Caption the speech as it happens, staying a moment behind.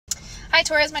Hi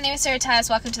Taurus, my name is Sarah Tess.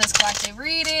 Welcome to this collective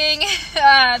reading.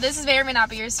 This may or may not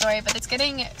be your story, but it's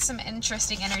getting some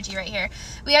interesting energy right here.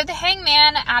 We have the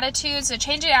Hangman attitude, so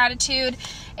change of attitude,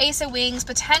 Ace of Wings,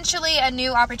 potentially a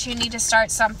new opportunity to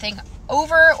start something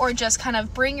over or just kind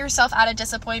of bring yourself out of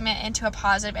disappointment into a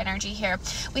positive energy here.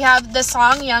 We have the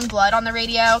song Young Blood on the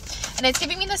radio, and it's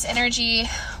giving me this energy,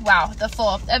 wow, the full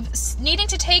of needing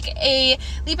to take a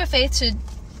leap of faith to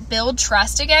build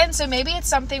trust again. So maybe it's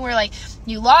something where like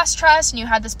you lost trust and you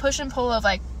had this push and pull of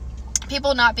like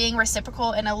people not being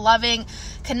reciprocal in a loving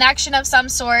connection of some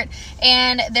sort,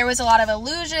 and there was a lot of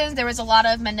illusions, there was a lot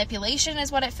of manipulation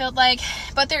is what it felt like.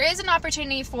 But there is an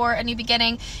opportunity for a new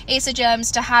beginning, Ace of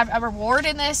Gems, to have a reward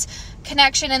in this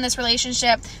connection, in this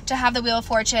relationship, to have the Wheel of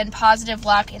Fortune, positive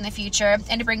luck in the future,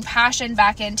 and to bring passion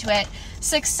back into it,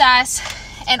 success,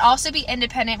 and also be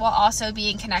independent while also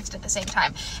being connected at the same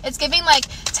time. It's giving like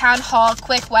town hall,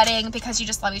 quick wedding, because you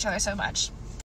just love each other so much.